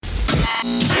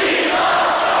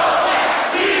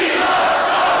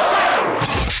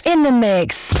In the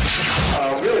mix.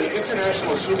 Really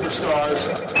international superstars.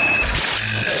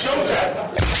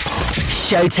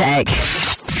 Showtek.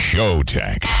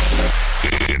 Showtek.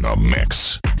 In the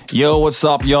mix. Yo, what's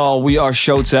up, y'all? We are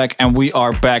Showtek, and we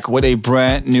are back with a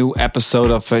brand new episode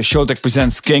of Showtek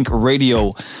Presents Kink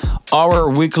Radio, our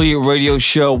weekly radio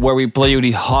show where we play you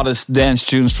the hottest dance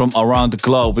tunes from around the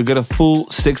globe. We got a full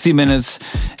 60 minutes,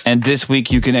 and this week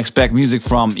you can expect music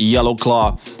from Yellow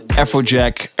Claw,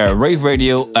 Afrojack, Rave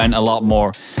Radio, and a lot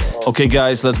more. Okay,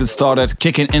 guys, let's get started.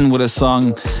 Kicking in with a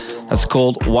song that's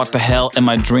called What the Hell Am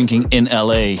I Drinking in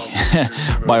LA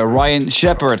by Ryan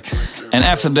Shepherd. And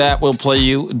after that, we'll play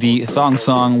you the Thong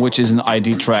Song, which is an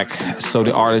ID track. So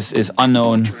the artist is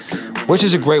unknown, which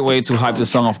is a great way to hype the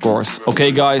song, of course.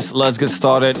 Okay, guys, let's get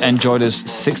started. Enjoy this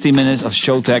 60 minutes of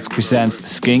Showtek Presents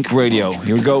Skink Radio.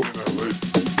 Here we go.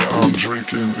 I'm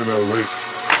drinking in LA.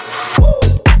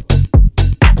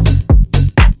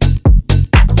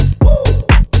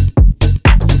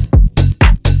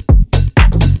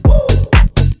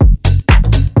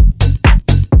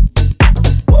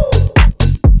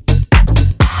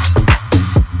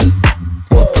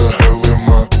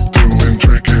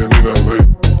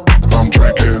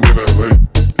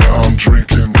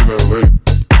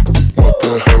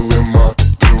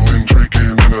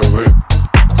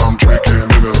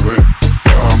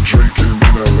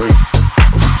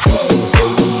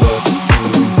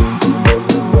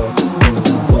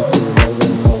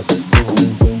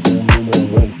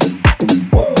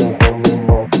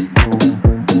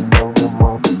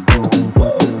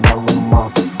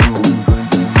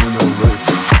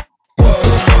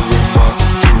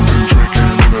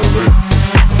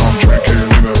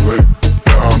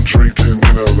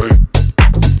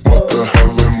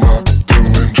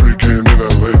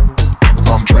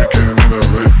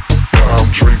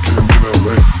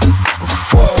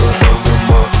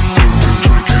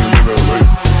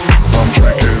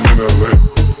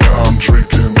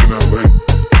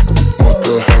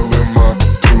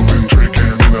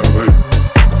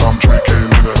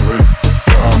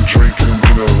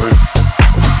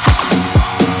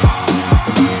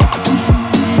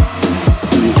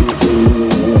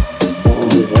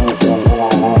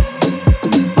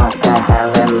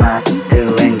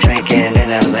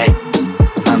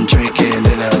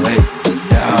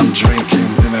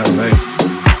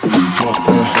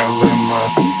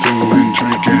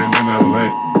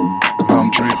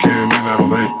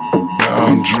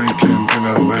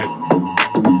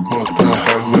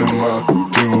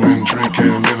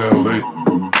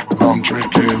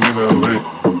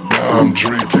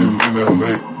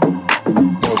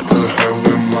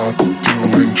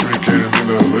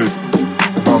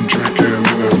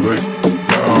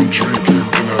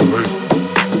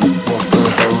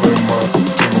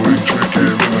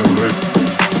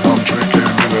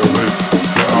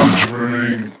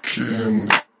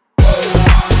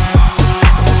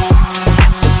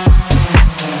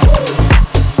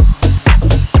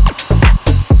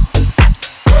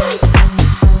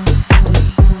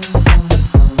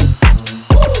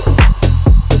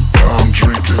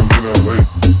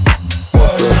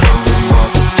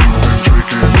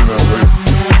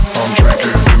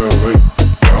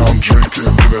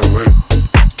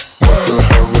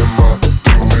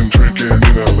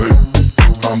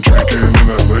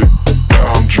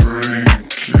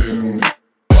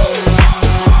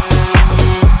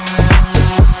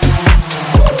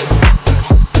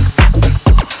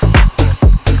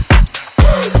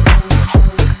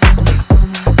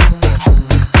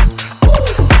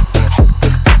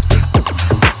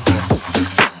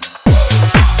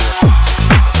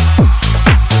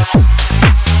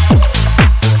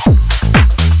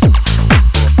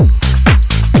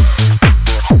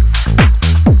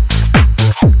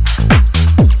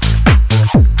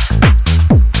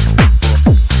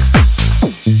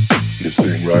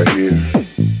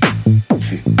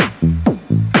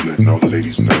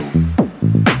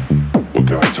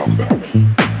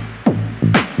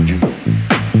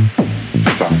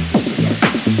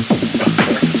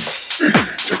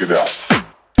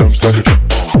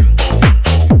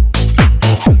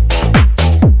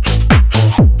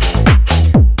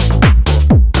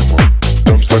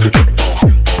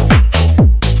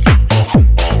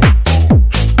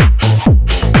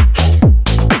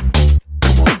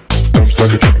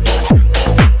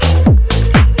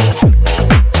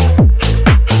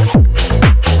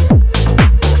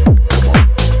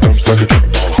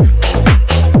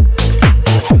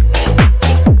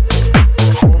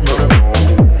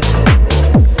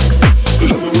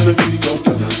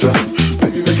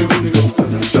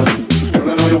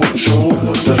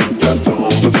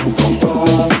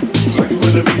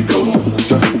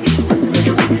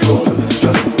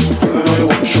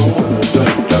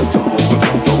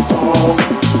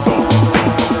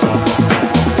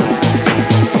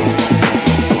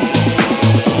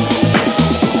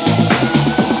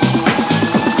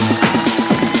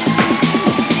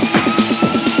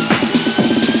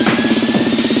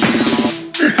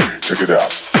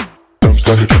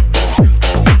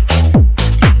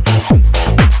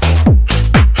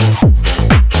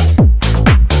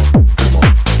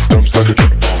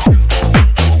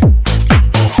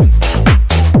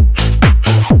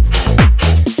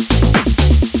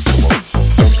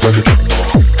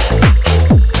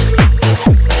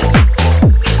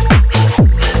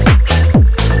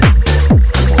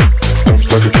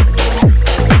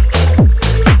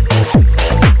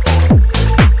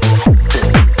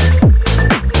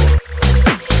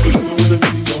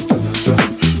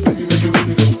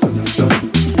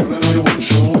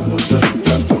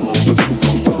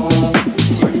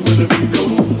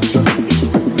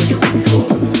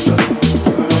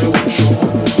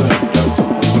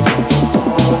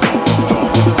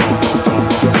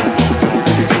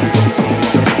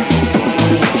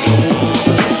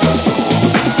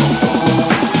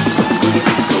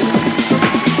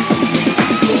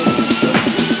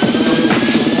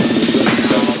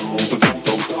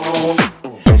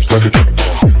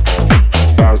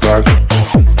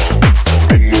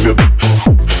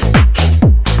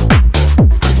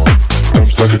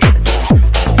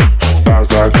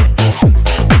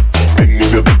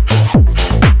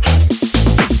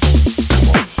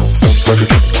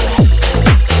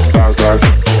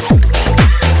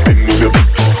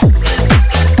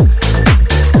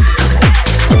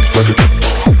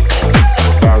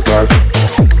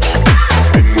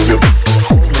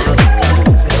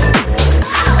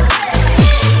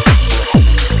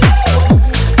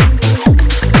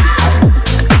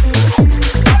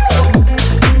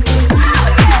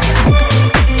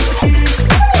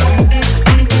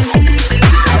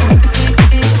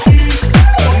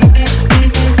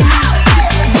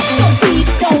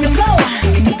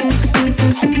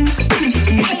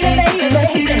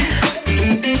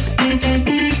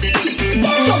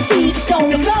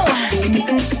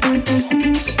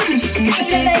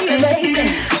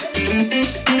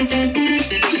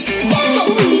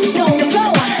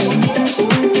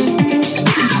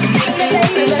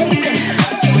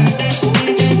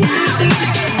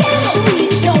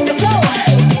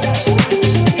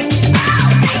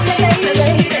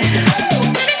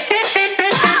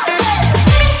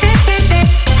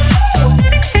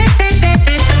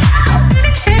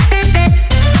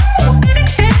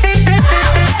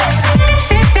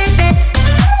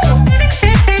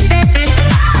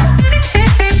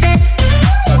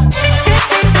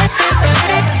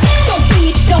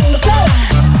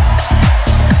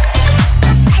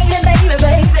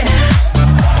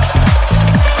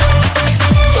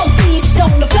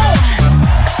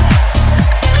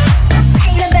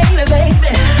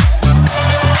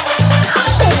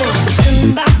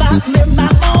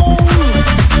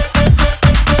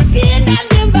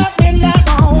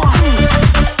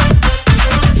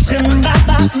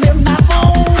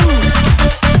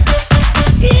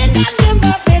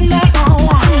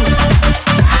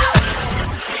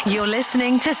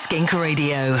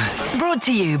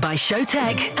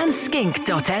 Showtek and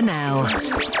Skink.nl.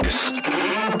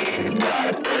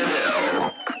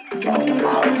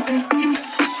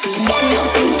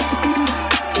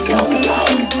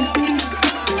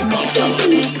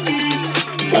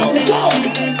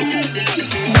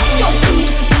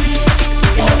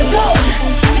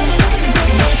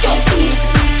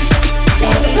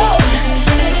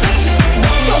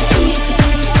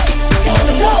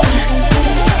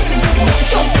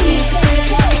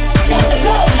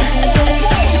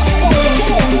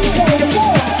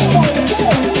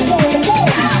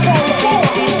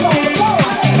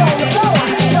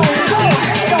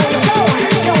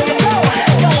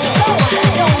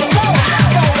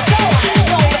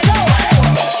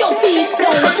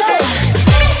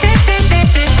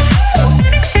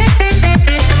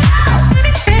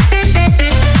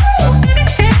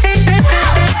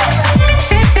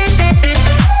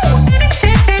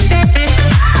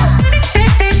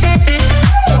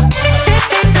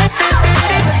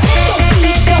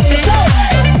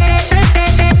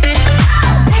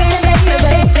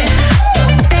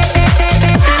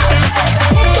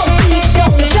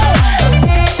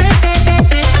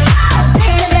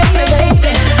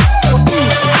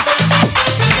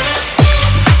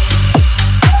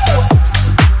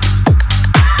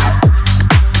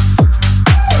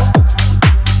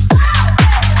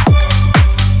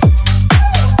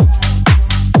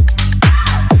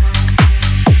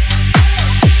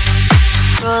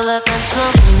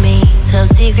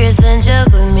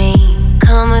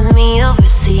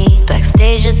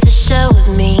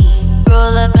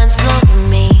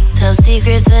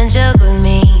 secrets and joke with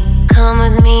me. Come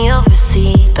with me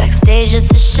overseas, backstage at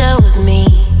the show with me.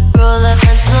 Roll up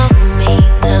and smoke with me.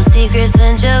 Tell secrets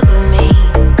and joke with me.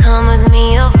 Come with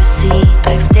me overseas,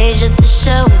 backstage at the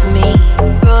show with me.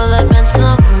 Roll up and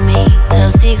smoke with me.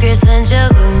 Tell secrets and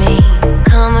joke with me.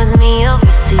 Come with me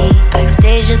overseas,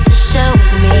 backstage at the show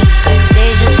with me.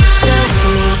 Backstage at the show with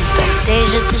me.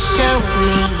 Backstage at the show with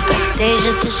me. Backstage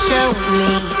at the show with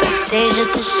me. Backstage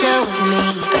at the show with me.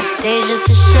 Backstage at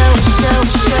the show, show,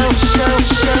 show, show,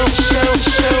 show, show,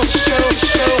 show, show,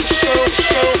 show, show,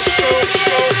 show,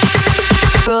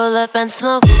 show. Roll up and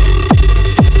smoke.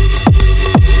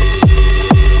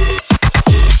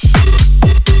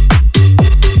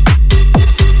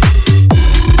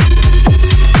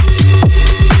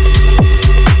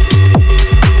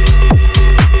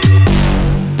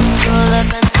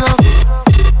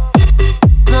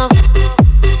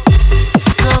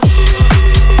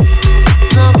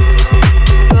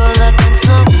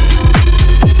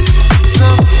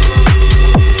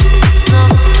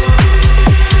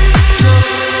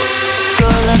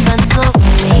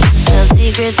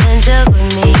 And joke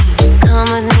with me. Come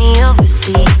with me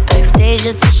overseas, backstage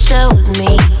at the show with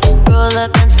me. Roll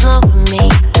up and smoke with me.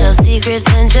 Tell secrets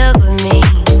and joke with me.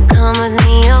 Come with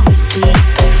me overseas,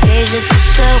 backstage at the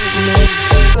show with me.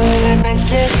 Roll up and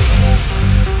shit,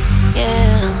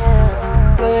 yeah.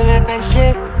 Roll up and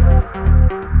shit,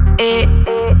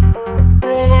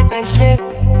 roll up and shit,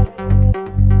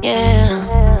 yeah.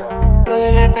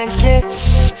 Roll up and shit,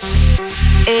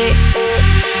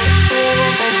 roll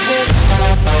up and shit.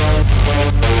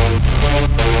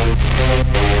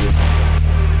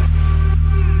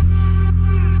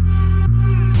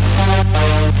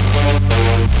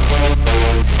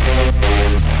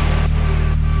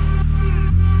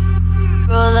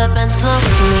 Roll up and smoke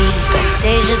with me.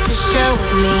 Backstage at the show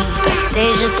with me.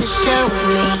 Backstage at the show with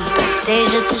me.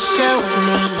 Backstage at the show with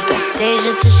me. Backstage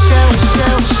at the show,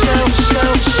 show, show,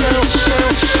 show, show, show,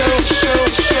 show, show,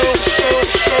 show,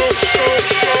 show,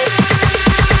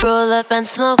 show. Roll up and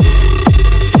smoke.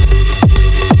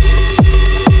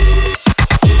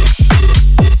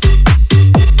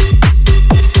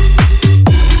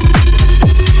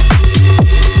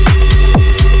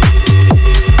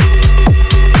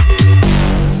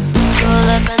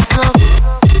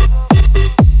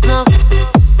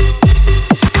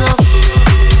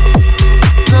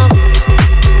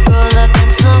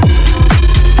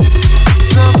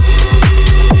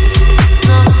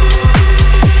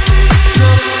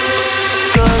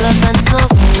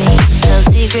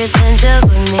 And joke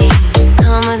with me.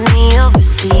 Come with me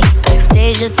overseas,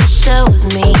 backstage at the show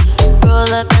with me.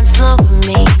 Roll up and smoke with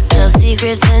me. Tell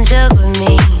secrets and joke with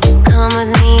me. Come with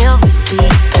me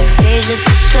overseas, backstage at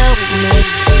the show with me.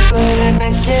 Roll up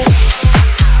and shit.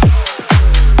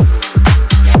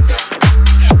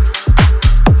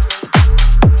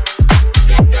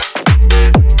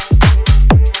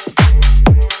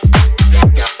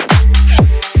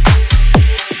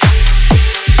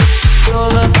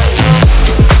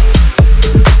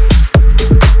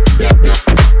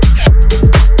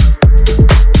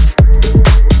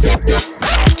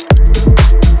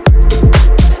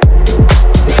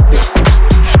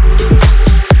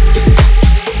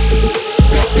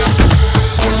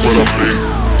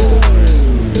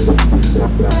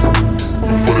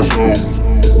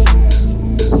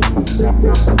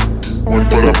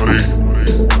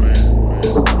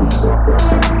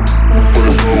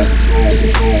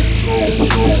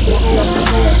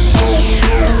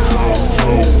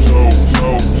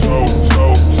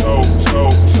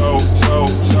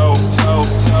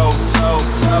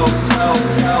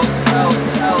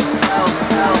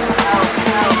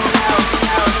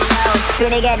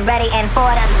 Get ready and for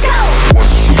the go!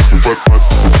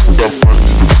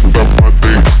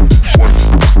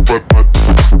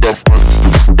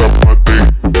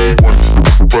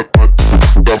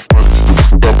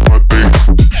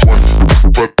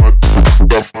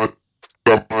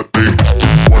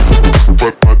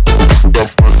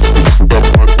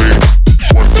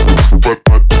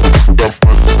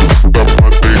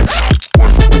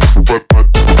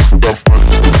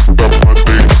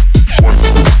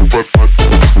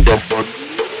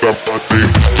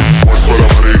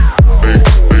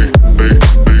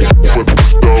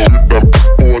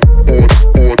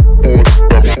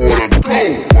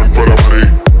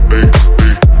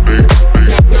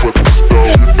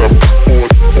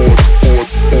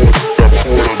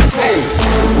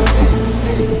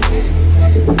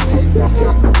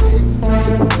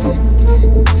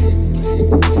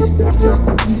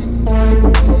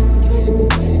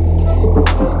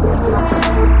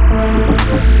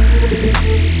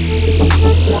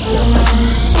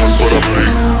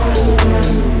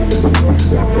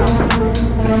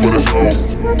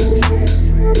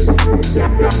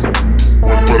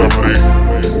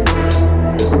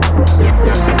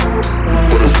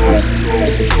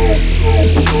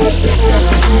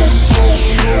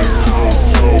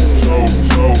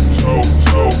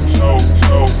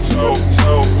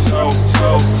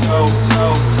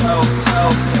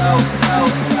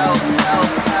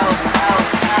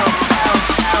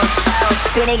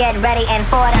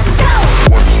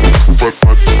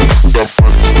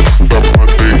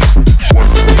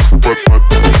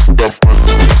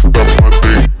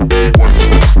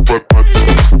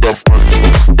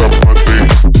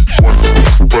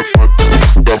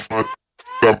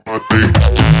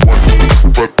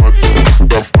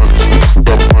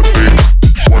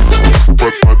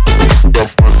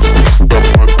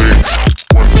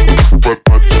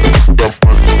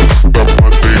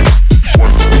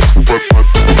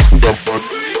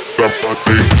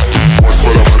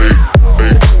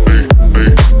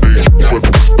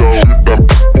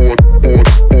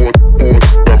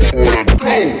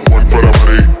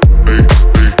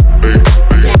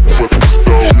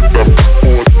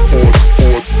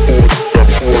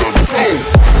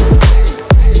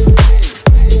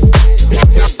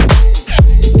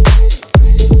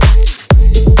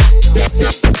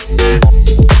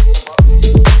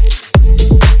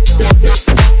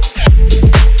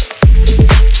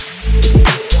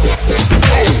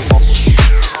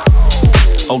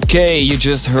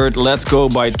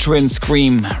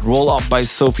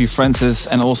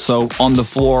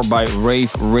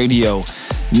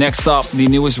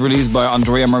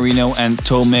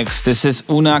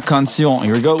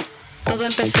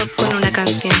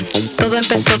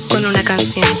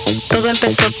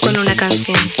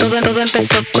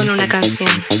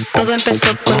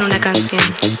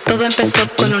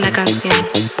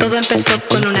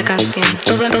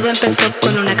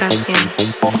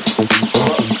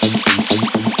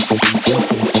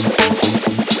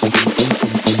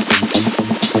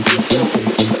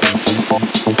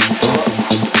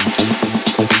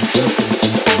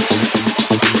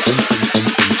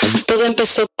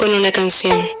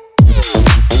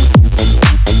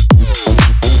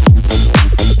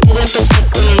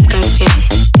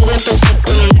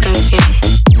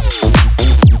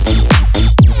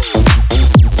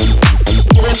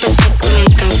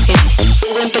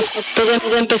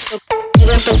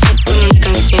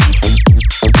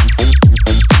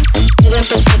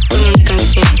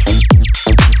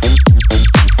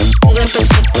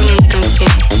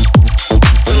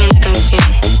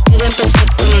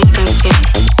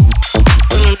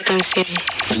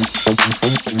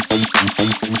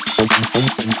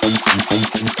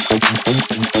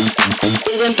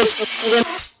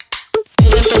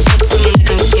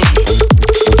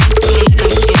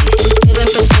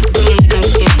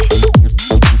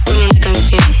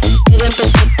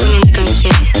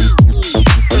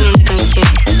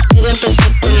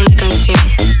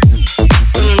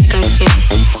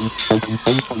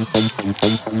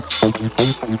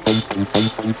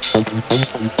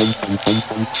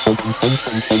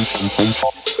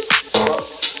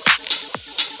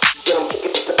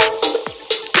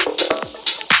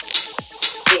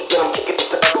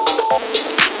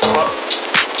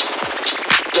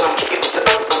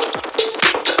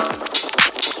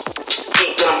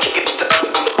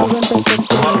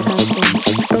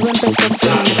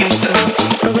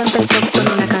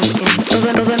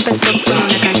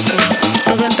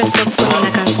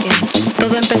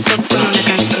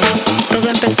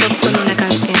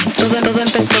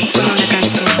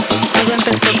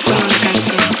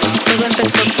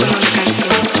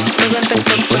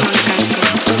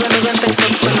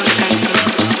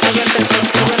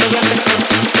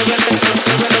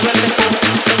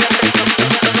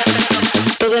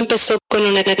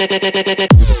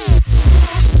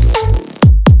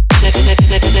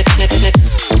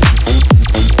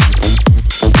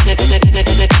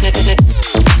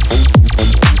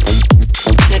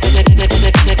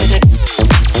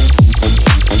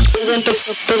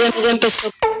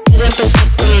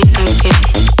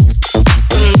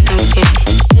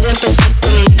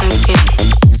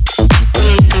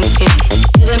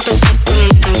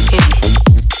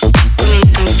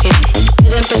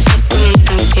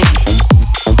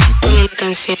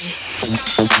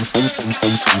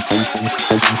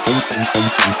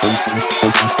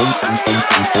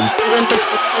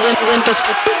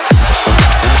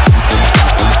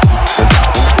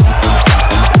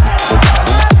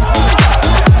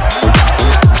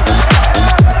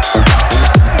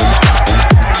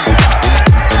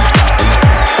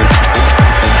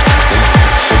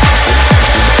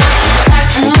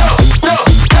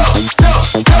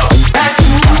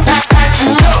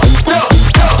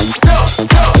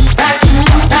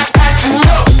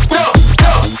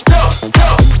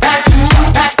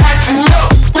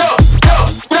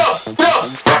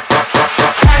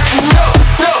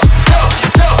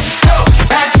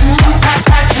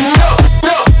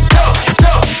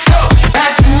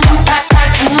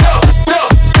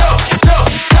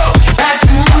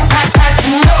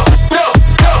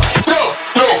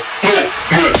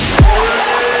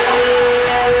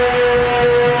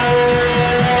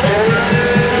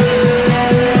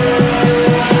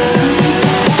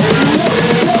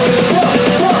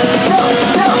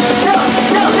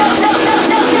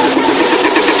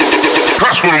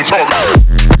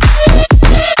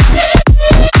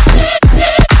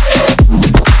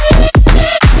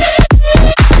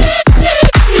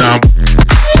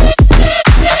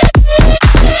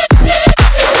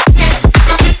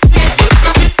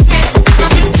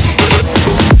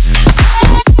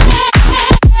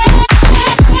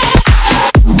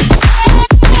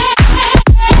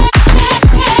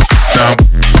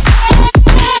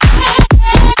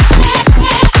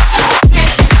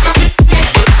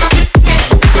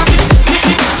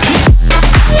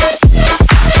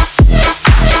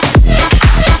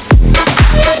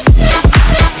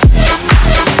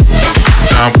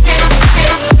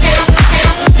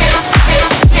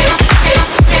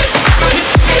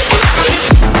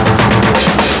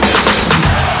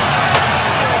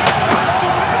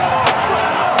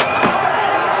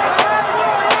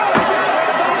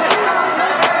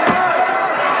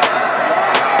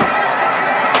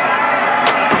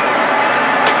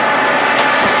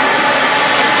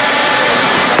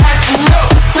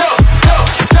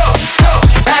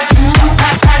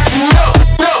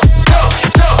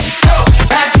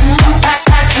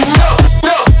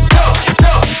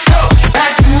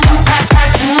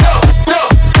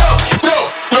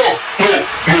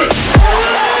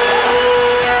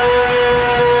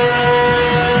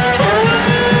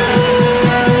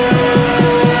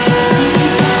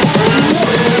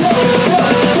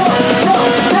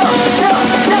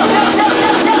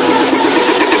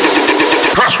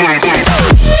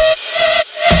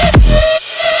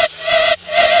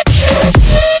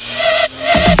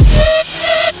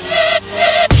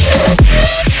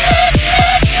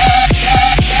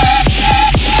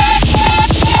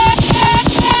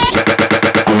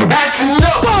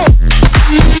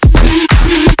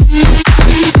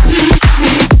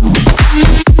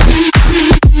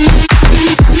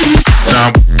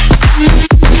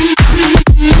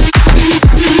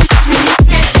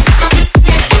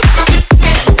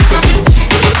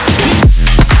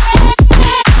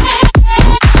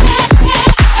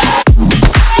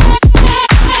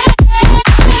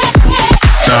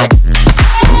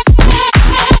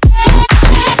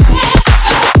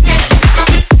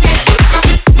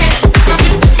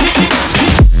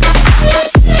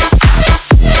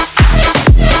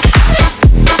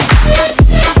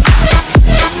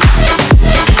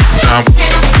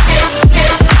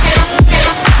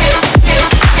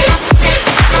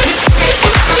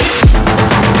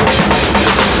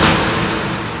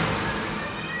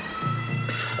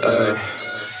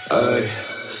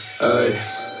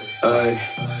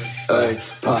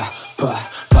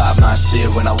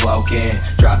 walking.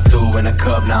 Drop 2 in a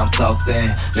cup, now I'm saucing.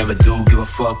 Never do give a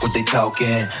fuck what they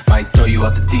talking. Might throw you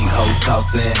out the D-hole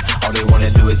tossing. All they wanna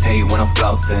do is hate when I'm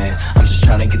flossing. I'm just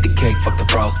tryna get the cake, fuck the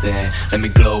frosting. Let me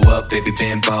glow up, baby,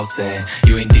 been bossing.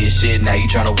 You ain't did shit, now you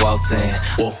tryna waltz in.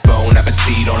 Wolf bone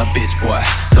appetite on a bitch, boy.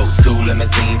 Tote 2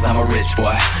 limousines, I'm a rich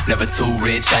boy. Never too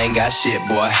rich, I ain't got shit,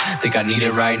 boy. Think I need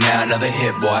it right now, another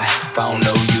hit, boy. If I don't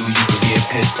know you, you can get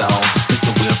pissed on. It's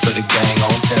the wheel for the gang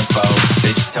on tempo.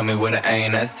 They just tell me where to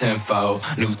aim, that's tenfold.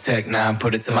 New Tech 9,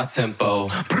 put it to my tempo.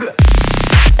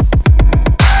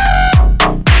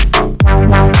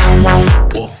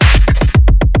 Wolf.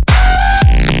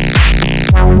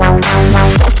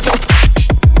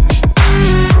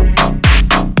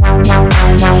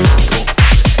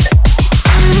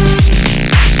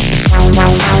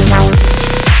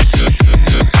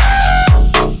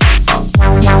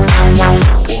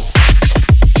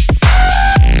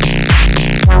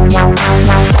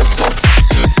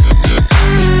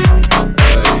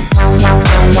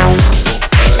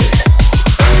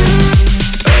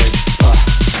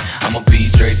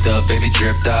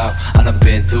 Out. I done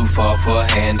been too far for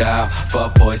a handout.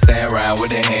 Fuck boys staying around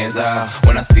with their hands out.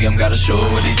 When I see them, gotta show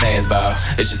what these hands bout.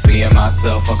 It's just me and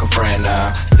myself, fuck a friend now.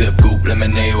 Sip goop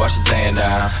lemonade, wash his hand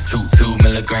down. 2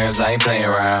 milligrams, I ain't playing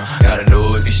around. Gotta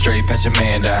know if you straight, pat your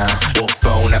man down. Wolf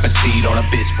bone appetite on a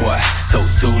bitch, boy.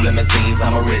 Tote 2 limousines,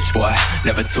 I'm a rich boy.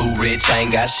 Never too rich, I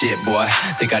ain't got shit, boy.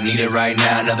 Think I need it right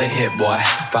now, another hit, boy.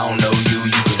 If I don't know you,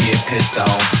 you can get pissed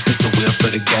on. It's the wheel for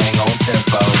the gang on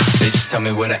tempo. They just tell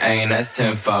me where to aim, that's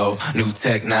tenfold. New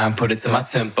Tech 9, put it to my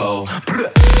tempo.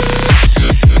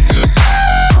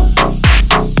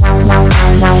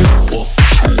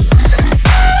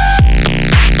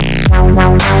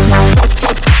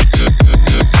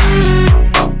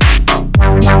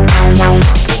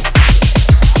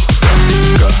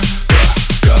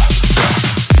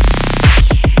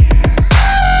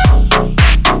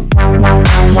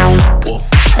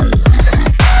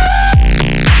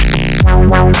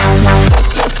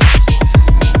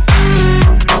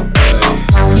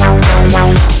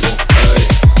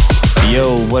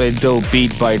 What a dope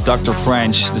beat by Dr.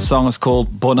 French. The song is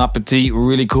called Bon Appetit,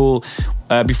 really cool.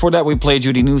 Before that we played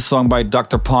you the new song by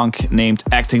Dr. Punk named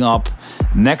Acting Up.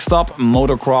 Next up,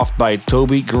 Motorcraft by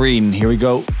Toby Green. Here we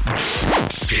go.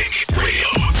 Skink Radio.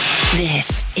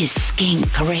 This is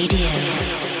Skink Radio.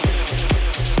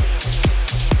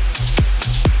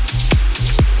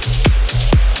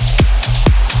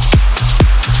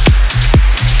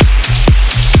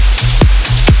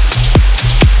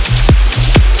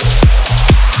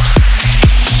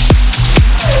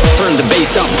 Turn the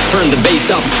bass up, turn the bass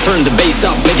up, turn the bass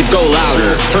up, make it go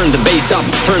louder. Turn the bass up,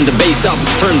 turn the bass up,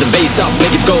 turn the bass up,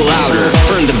 make it go louder.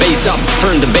 Turn the bass up,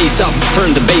 turn the bass up,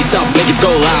 turn the bass up, make it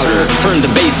go louder. Turn the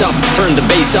bass up, turn the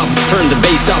bass up, turn the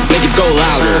bass up, make it go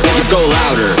louder. Make it go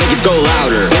louder, make it go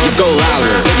louder, make it go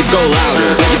louder, make it go louder,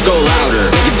 make it go louder,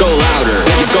 make it go louder,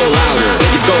 make it go louder,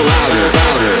 make it go louder,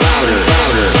 louder, louder,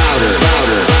 louder, louder, louder,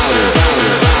 louder,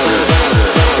 louder, louder.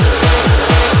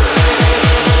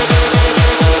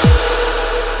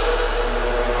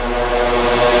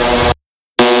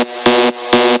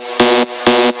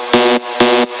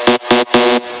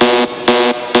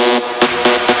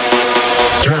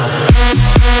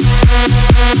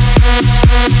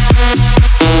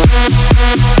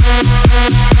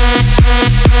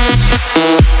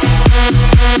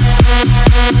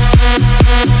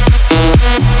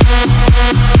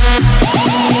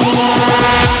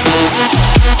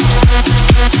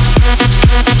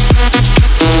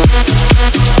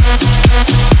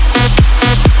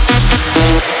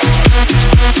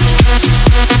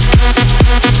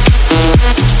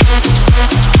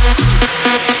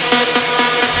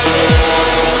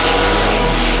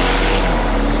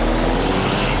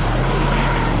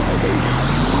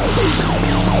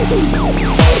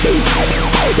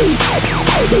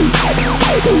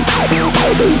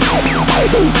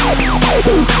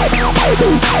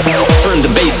 Turn the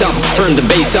bass up, turn the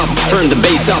bass up, turn the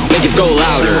bass up, make it go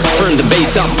louder. Turn the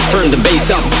bass up, turn the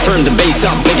bass up, turn the bass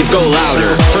up, make it go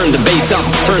louder. Turn the bass up,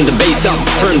 turn the bass up,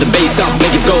 turn the bass up,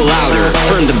 make it go louder.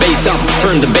 Turn the bass up,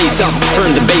 turn the bass up,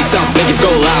 turn the bass up, make it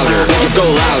go louder. Make it go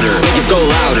louder, make it go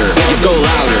louder, make it go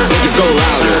louder, make it go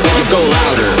louder, make it go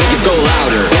louder, make it go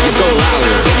louder, make it go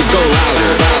louder, make it go louder,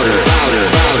 louder, louder,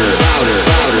 louder, louder,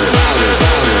 louder, louder, louder,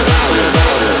 louder, louder,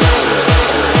 louder.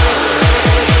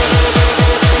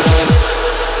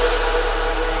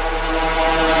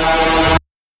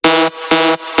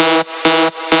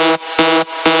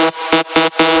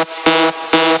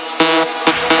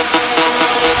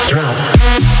 Drop.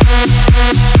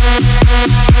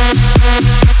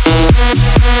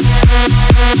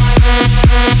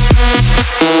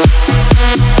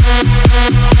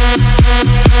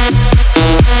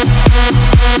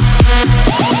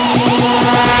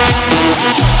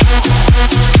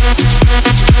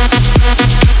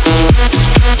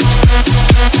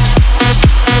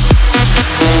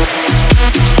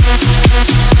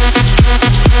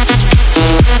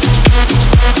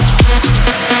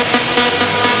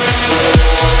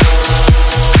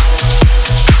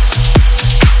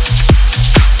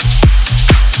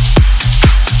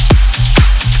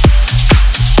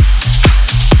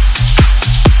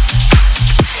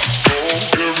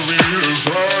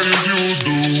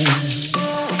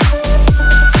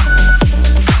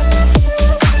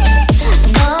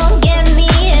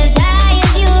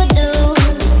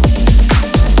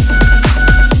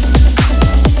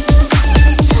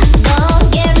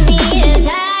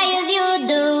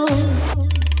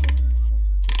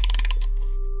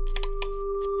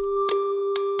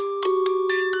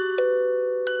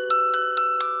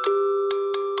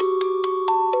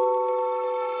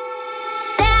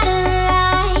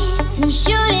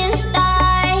 shooting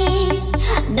stars.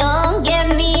 Don't get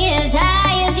me as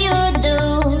high as you do.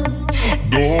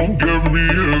 Don't get me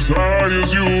as high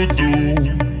as you do.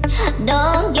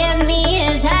 Don't get me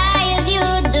as high as you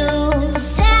do.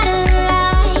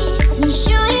 Satellites and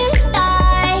shooting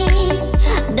stars.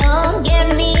 Don't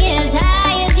get me as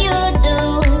high as you do.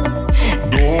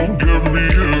 Don't get me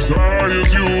as high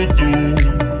as you do.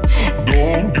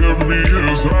 Don't get me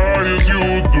as high as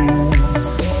you do.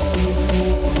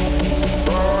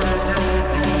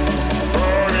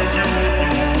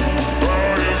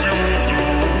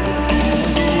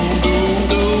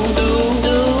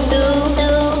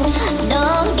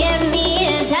 Don't get me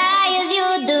as high as you do. Don't get me as high as you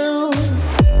do.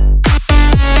 Don't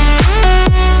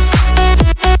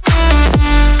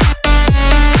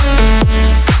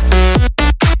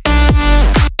get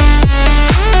me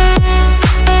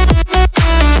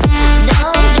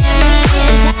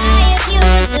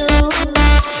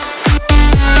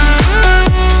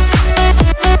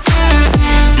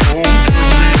as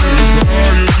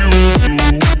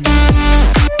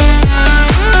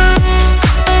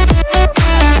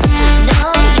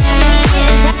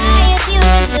high as you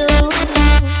do.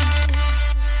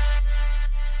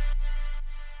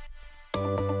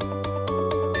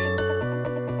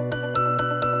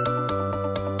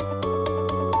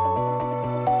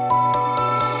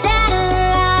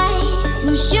 Satellites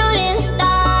and shooting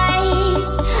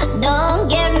stars. Don't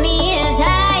get me as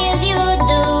high as you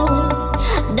do.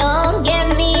 Don't get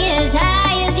me as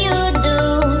high as you do.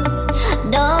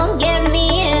 Don't get me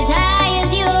as high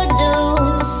as you do.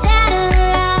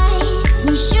 Satellites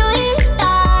and shooting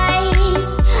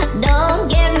stars. Don't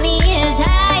get me as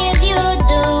high as you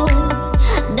do.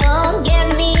 Don't get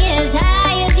me as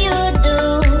high as you do.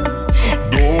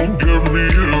 Don't get me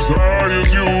as high as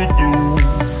you do.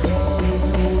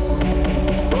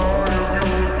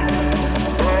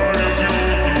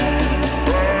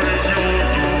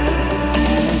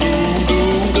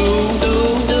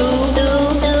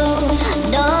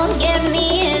 Don't get me as high as you do. Don't get me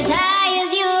as high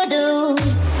as you do. Don't get me as high as you do.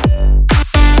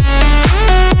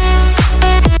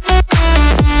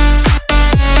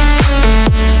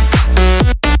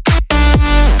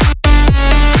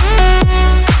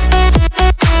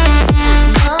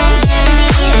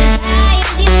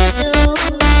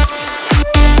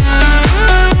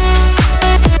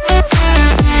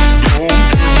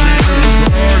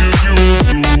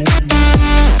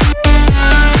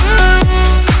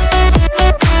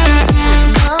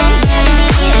 Don't get me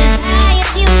as high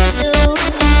as you do.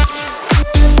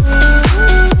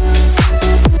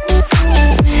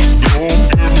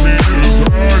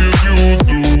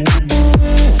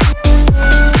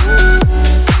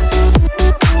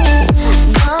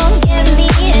 Don't get me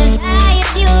as high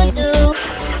as you do.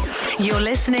 You're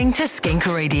listening to Skink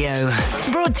Radio,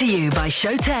 brought to you by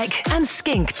Showtech and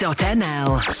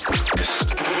skink.nl.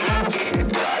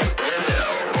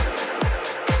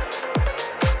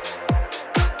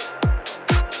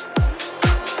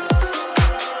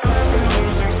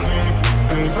 Losing sleep,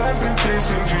 'cause I've been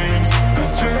chasing dreams.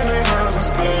 This journey has a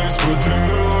space for two.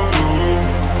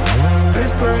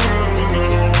 This thing you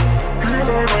know, you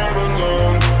are not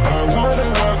alone. I wanna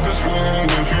walk this way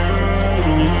with you.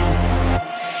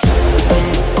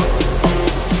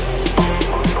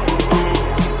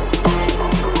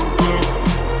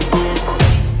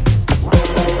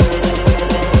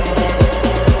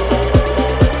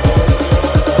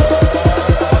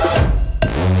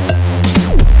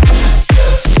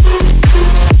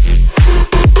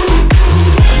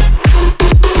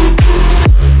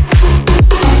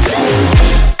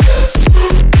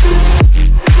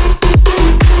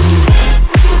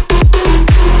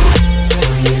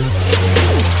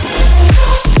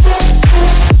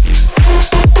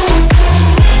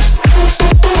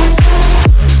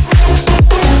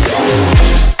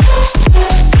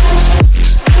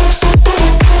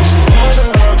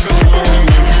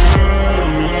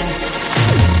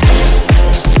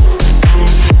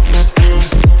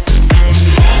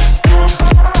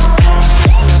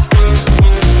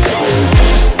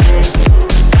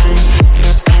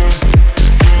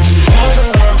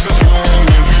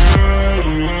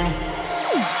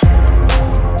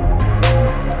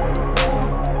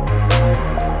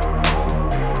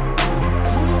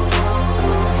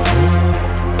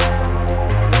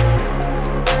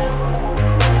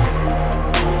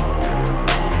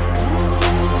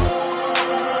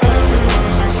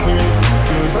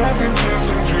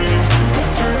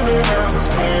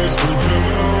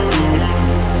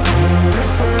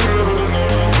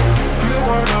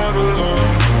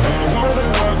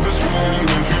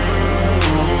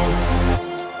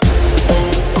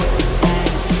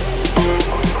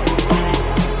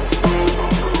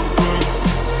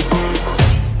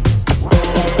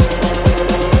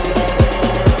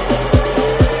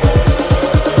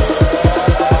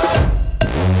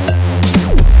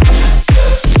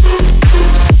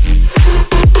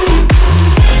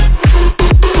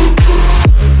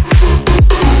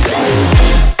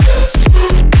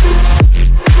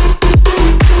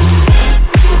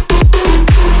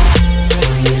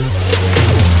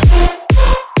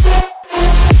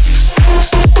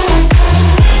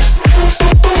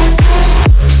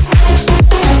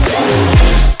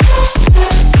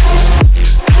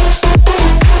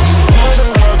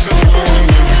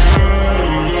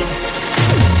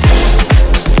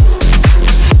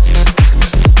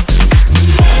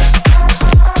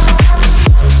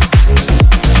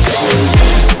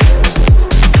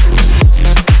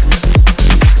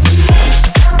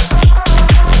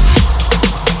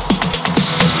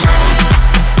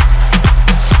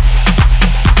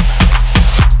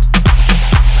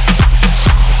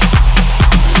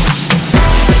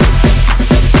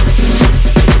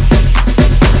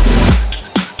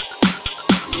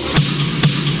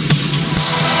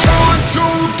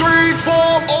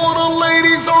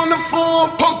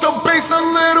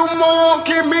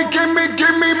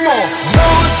 more.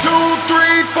 1, 2,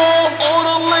 3, 4. All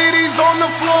the ladies on the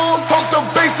floor. Pump the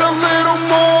bass a little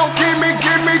more. Give me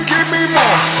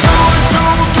more. 1,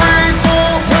 2, 3,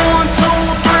 4. 1,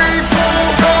 2, 3, 4.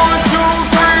 1, 2,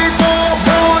 3, 4.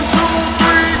 1, 2,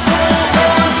 3, 4.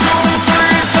 1, 2,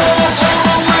 3, 4. All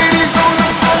the ladies on the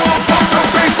floor. Pump the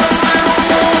bass a little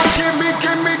more. Give me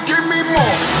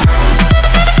more.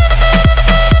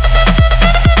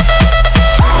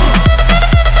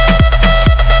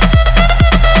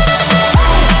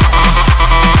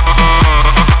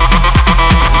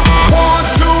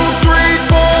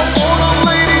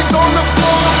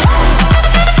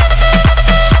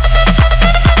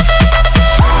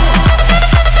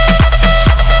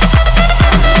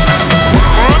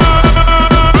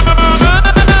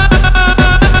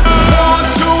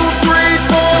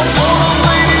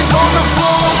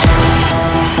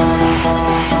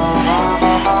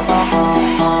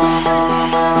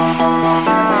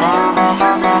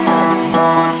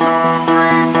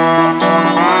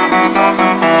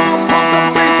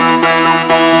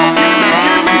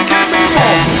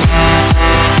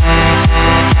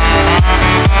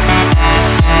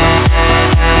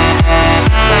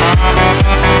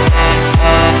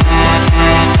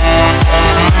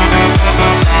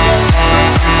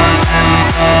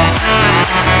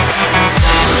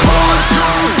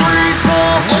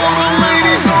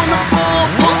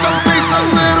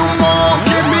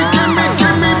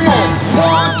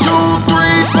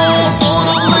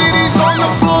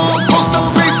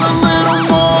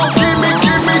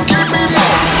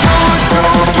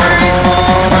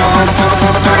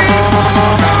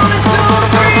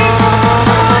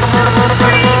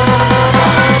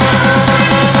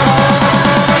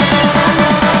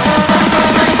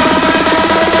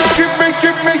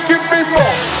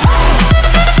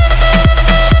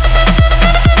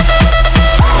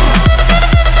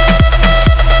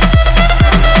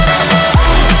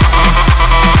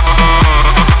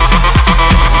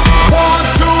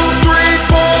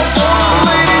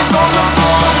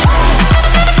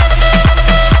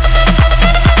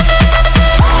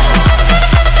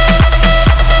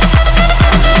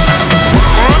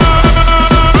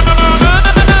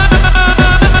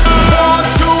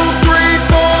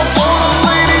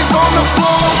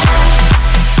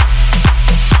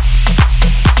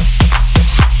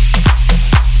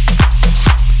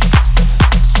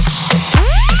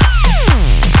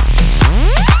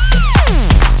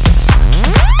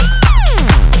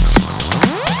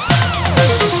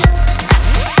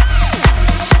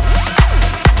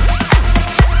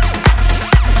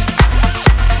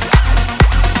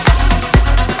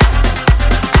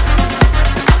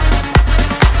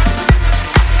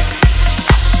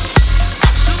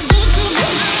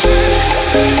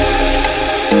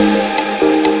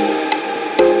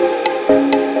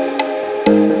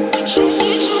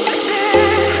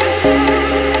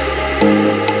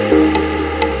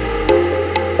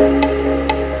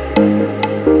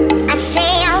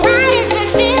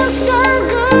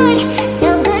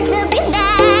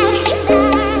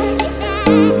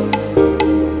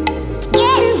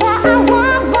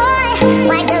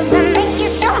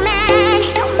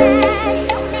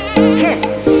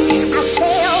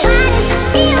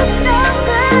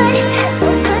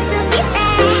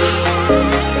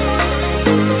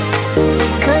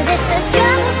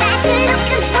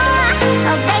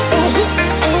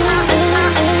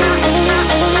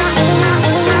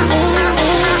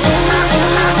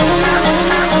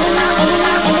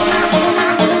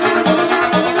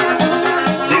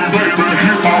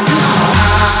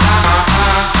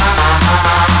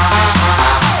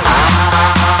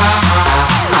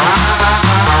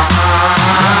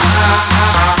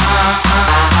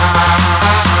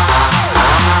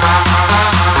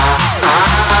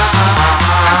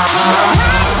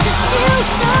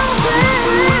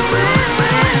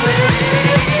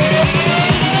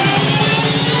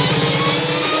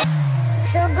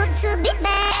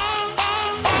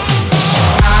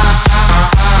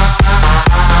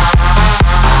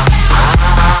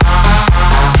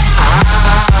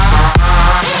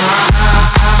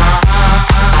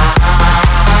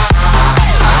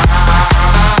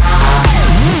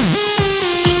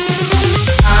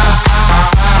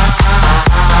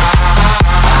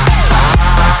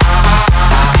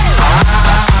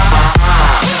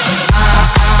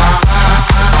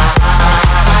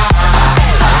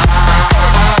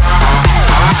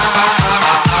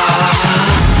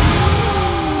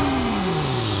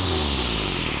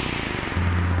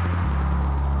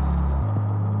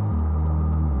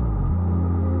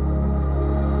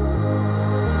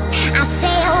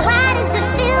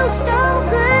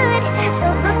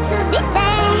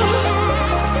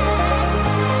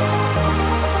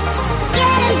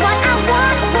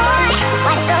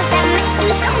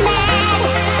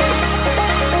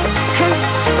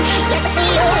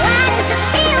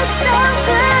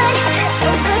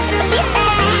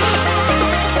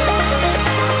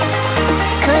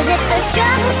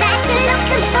 trouble that you're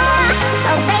looking for.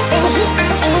 Oh baby,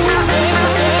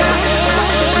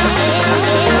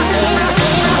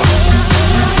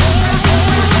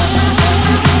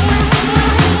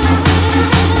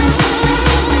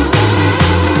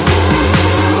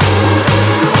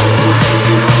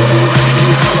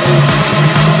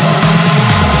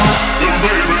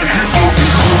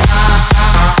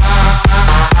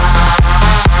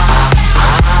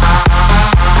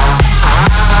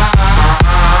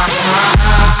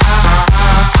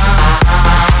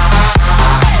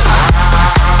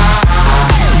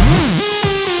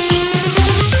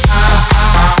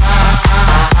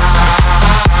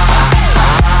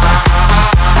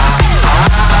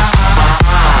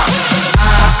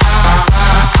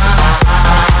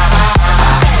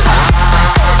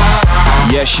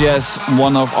 Yes,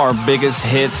 one of our biggest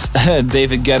hits,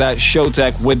 David Guetta,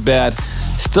 Showtek with Bad,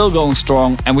 still going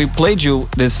strong. And we played you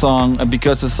this song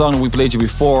because the song we played you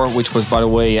before, which was, by the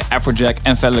way, Afrojack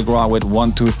and Fedde Le Grand with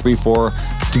 1, 2, 3, 4,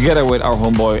 together with our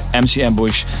homeboy MC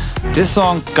Ambush. This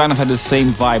song kind of had the same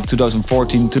vibe,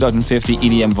 2014, 2015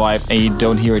 EDM vibe, and you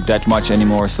don't hear it that much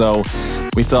anymore. So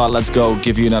we thought, let's go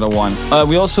give you another one.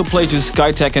 We also played you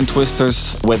Skytech and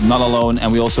Twisters with Not Alone,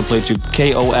 and we also played you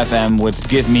KOFM with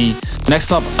Give Me.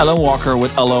 Next up, Alan Walker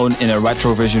with Alone in a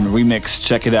Retrovision remix.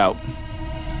 Check it out.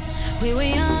 We were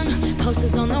young,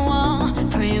 posters on the wall,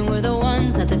 praying we're the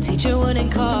ones that the teacher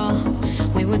wouldn't call.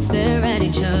 We would stare at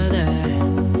each other,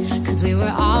 cause we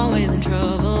were always in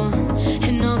trouble.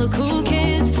 And all the cool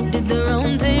kids did their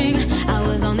own thing. I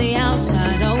was on the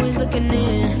outside, always looking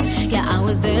in. Yeah, I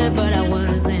was there, but I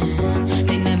wasn't.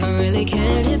 They never really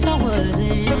cared if I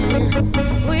wasn't.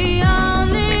 We all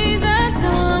need that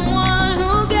someone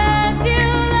who gets you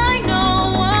like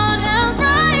no one else,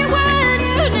 right when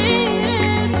you need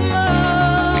it the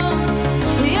most.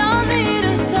 We all need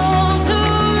a soul to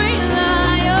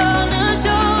rely on, a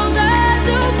shoulder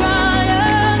to cry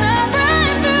on, a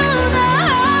friend through the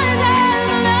highs and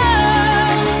the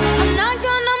lows. I'm not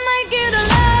gonna make it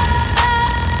alone.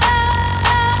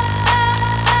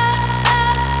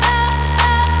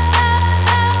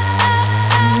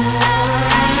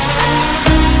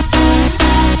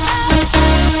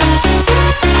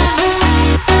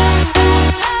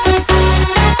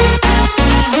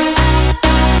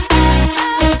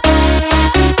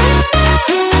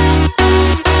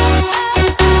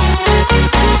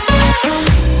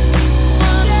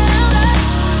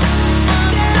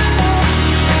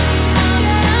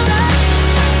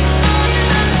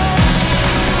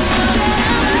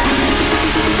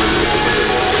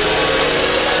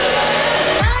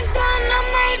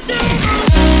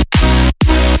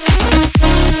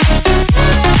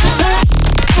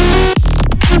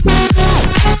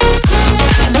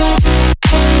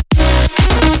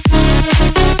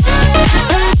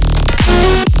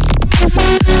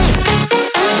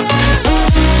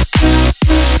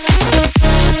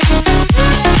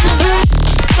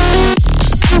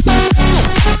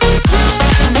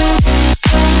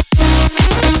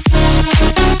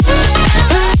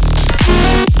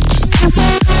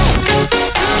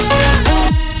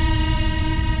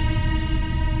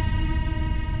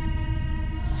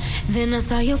 Then I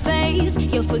saw your face,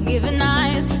 your forgiving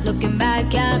eyes, looking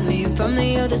back at me from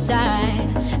the other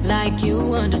side, like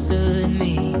you understood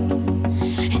me.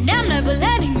 And I'm never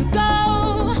letting you go.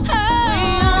 We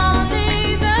all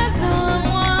need that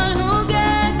someone who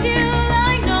gets you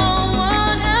like no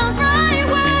one else, right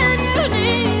when you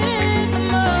need it the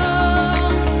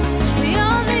most. We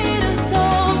all need a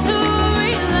soul to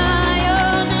rely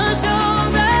on, a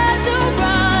shoulder to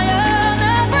cry on,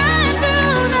 a friend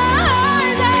through the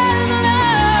highs and the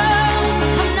lows.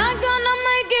 I'm not gonna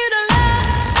make it alone.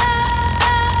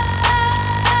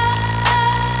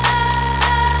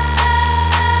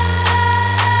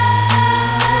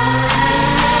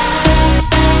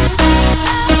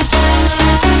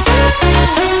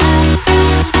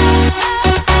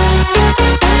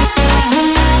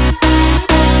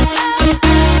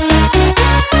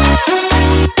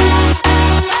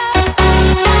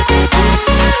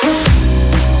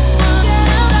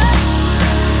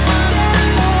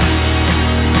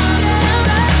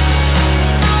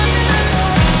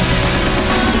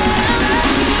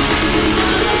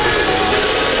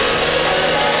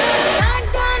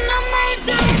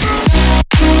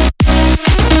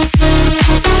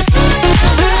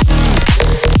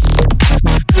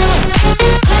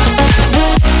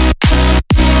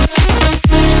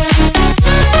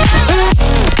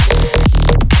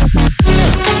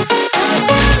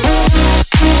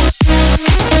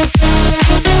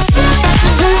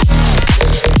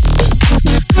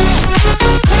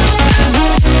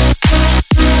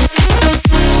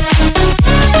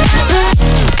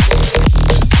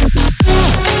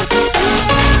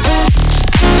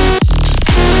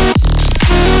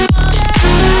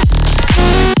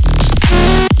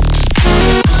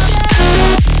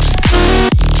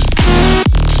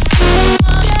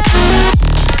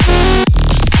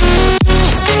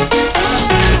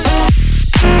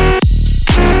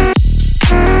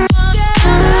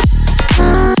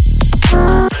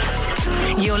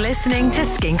 listening to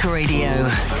Skink Radio.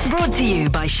 Brought to you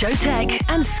by Showtech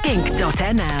and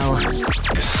skink.nl.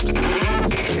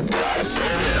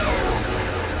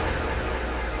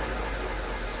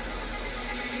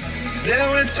 There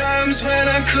were times when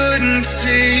I couldn't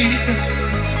see.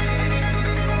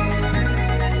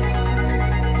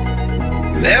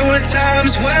 There were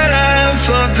times when I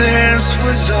thought this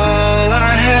was all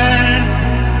I had.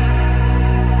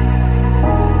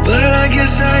 But I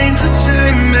guess I ain't the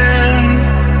same man,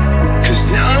 'cause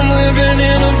now I'm living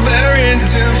in a very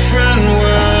different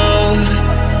world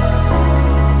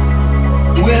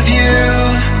with you.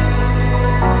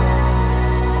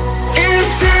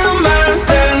 Into my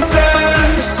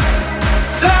senses,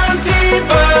 the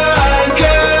deeper I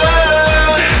go,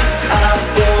 I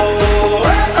fall,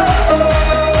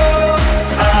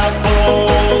 I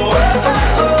fall.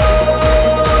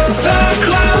 The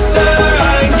closer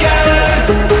I get,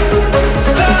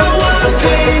 the one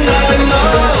thing I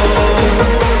know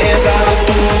is I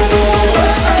fall,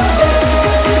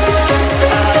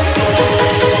 I fall.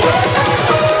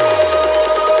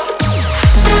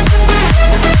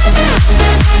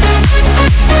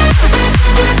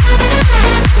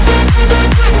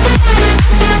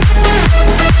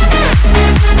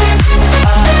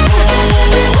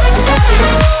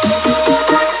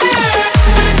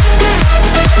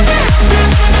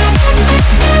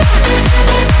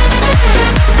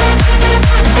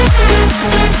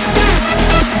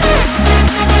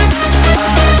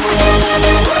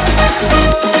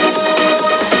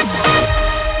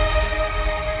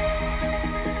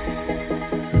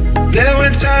 There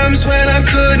were times when I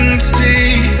couldn't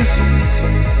see.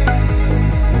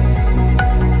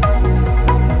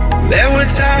 There were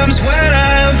times when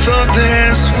I thought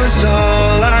this was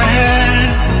all I had.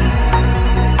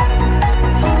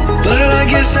 But I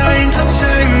guess I ain't the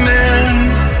same man,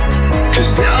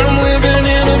 'cause now I'm living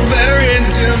in a very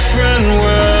different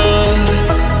world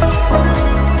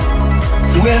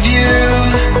with you.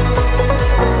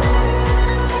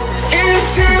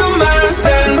 Into my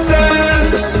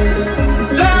senses,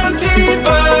 the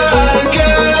deeper I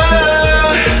go,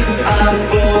 I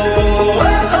fall,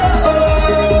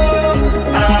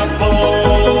 I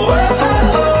fall.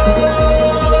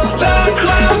 The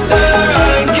closer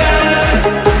I get,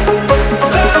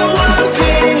 the one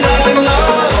thing I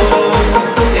know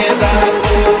is I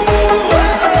fall,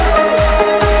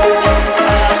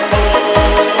 I fall.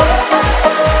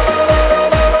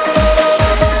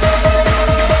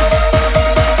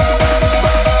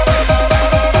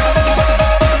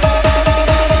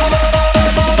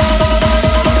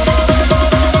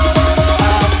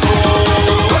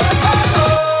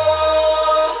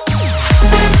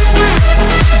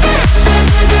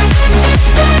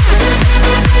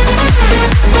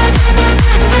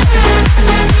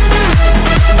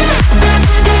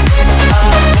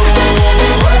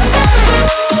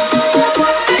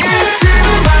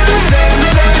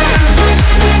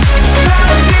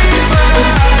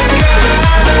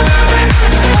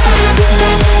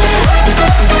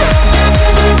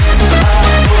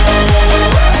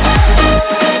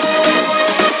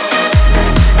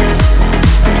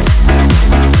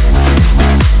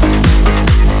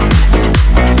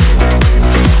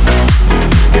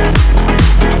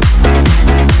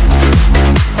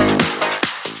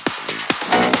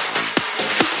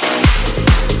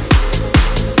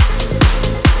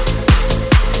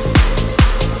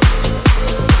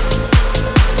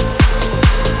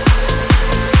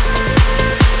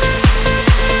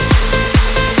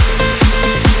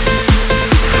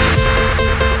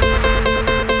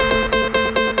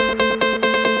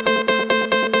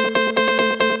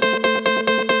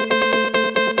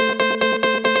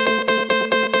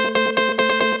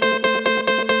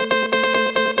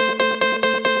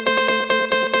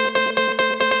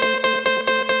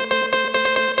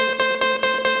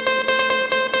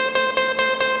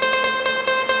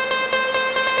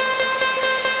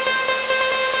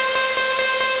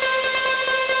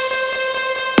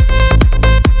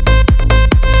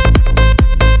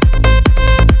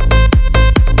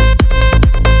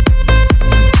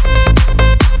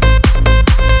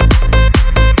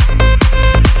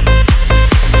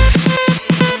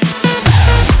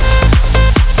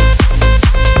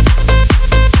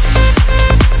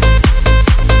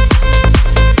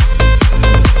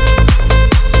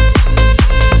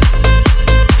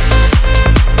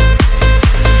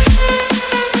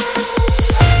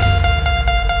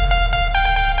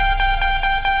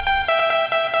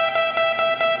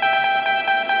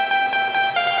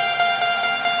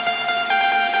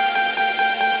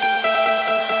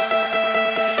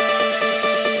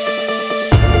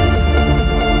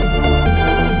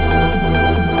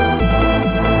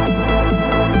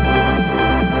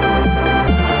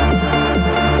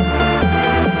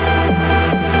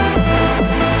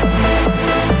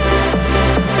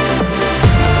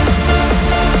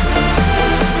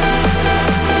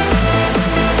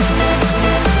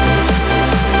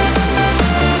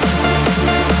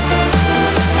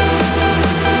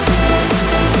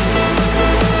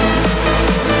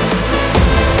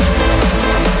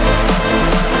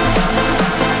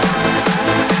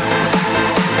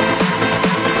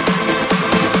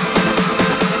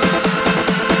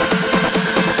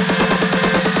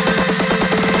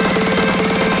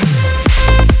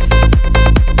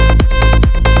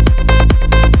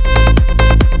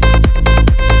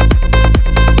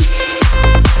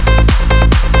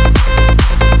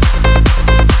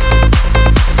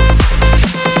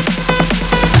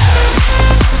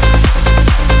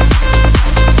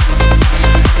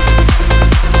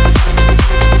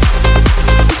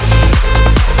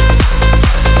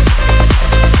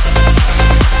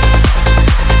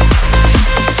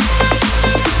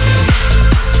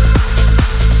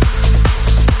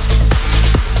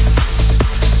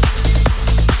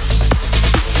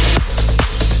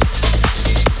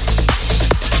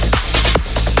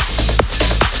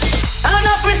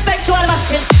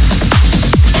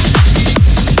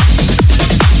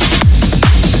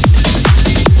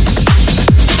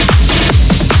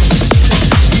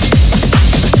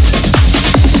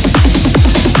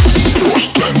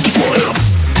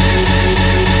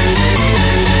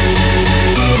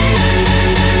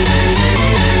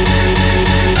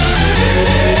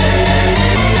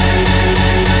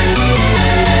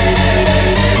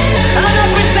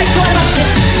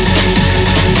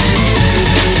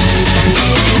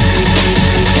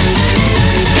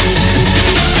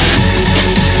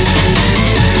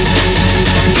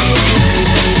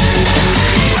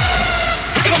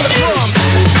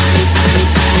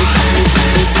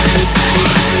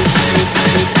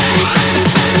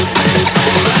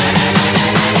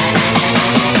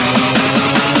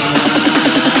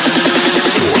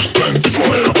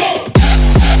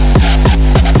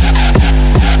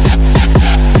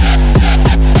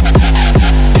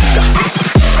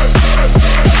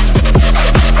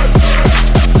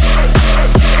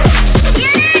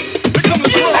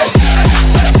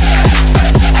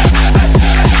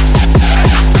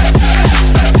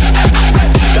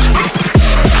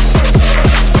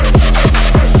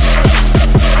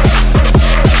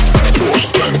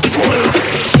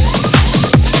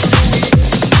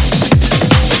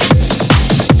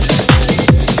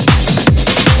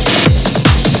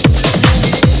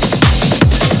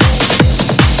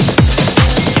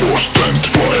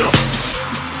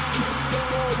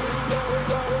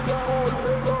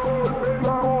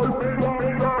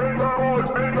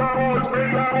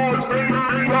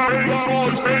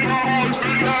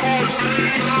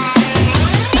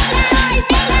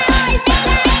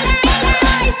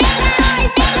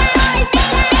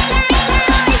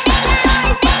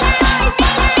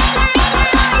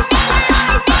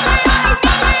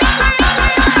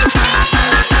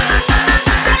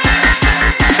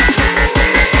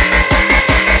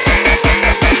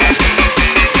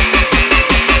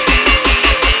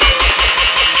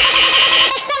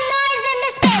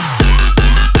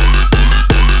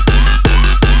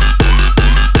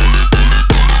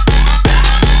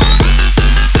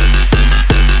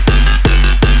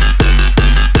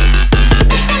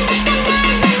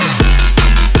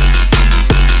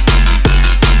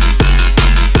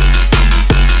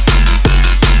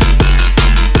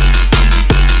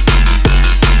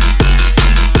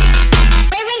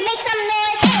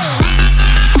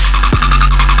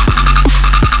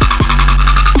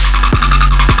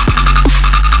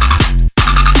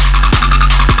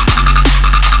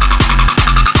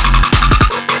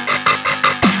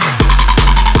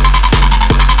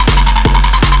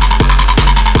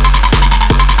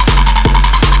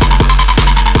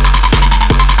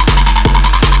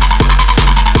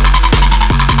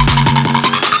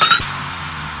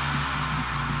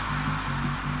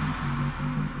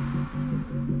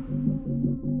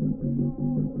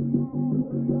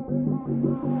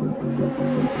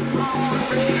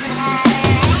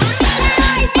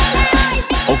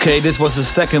 Okay, this was the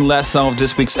second last song of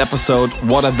this week's episode,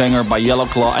 What a Banger by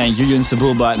Yellowclaw and Yuyun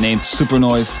Sebulba, named Super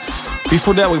Noise.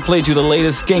 Before that, we played you the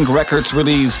latest Skink Records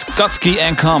release, Kotsky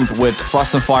and Comp with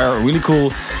Frost and Fire, really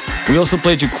cool. We also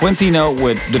played you Quintino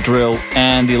with The Drill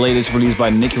and the latest release by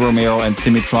Nicky Romero and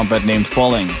Timmy Trumpet named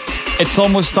Falling. It's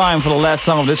almost time for the last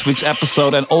song of this week's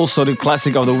episode and also the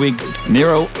classic of the week,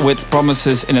 Nero with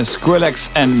Promises in a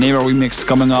Skrillex and Nero remix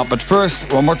coming up. But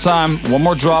first, one more time, one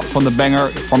more drop from the banger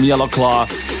from Yellowclaw,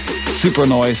 Super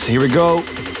Noise. Here we go.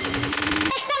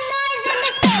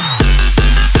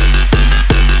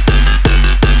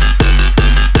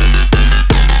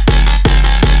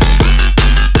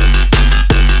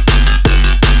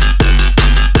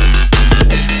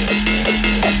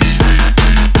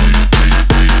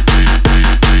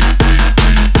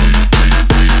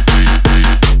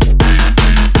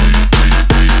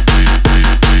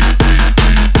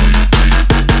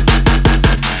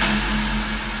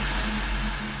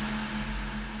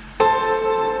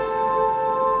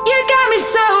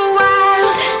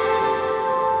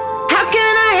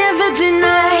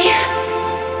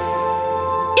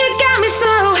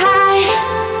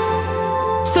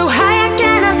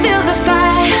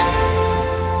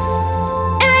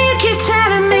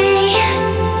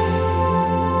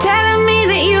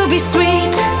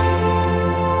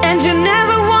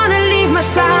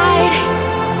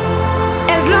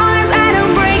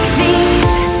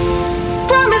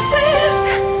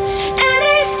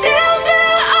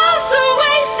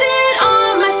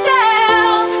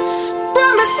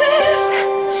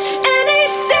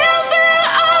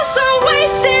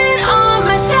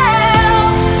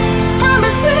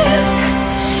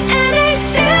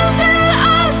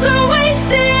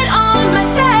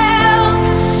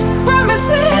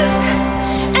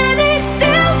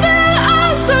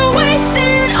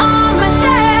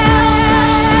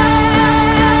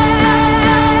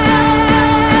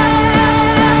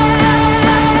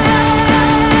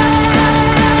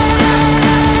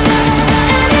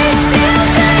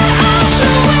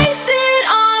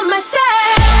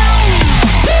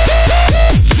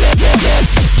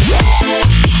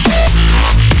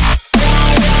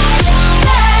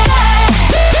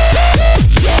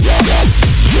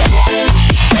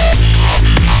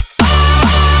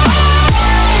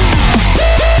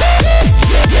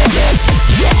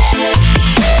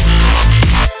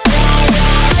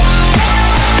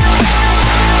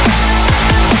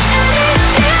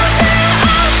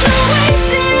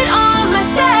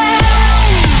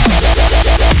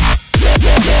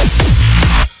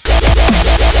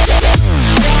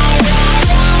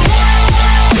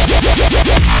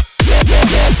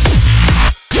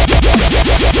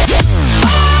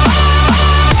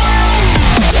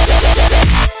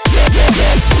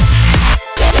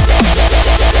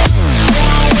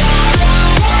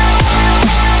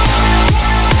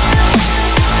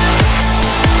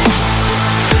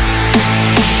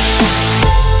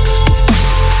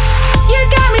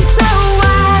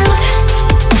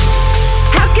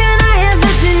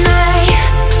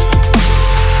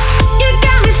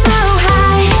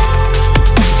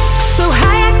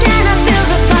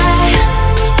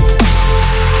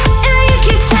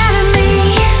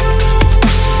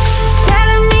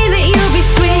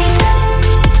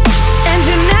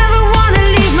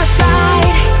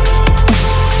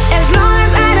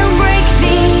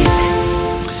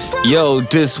 Yo,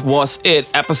 this was it.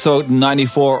 Episode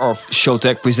 94 of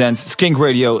Showtek Presents Skink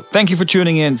Radio. Thank you for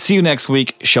tuning in. See you next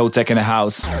week. Showtek in the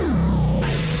house.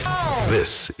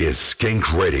 This is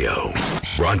Skink Radio,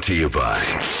 brought to you by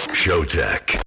Showtek.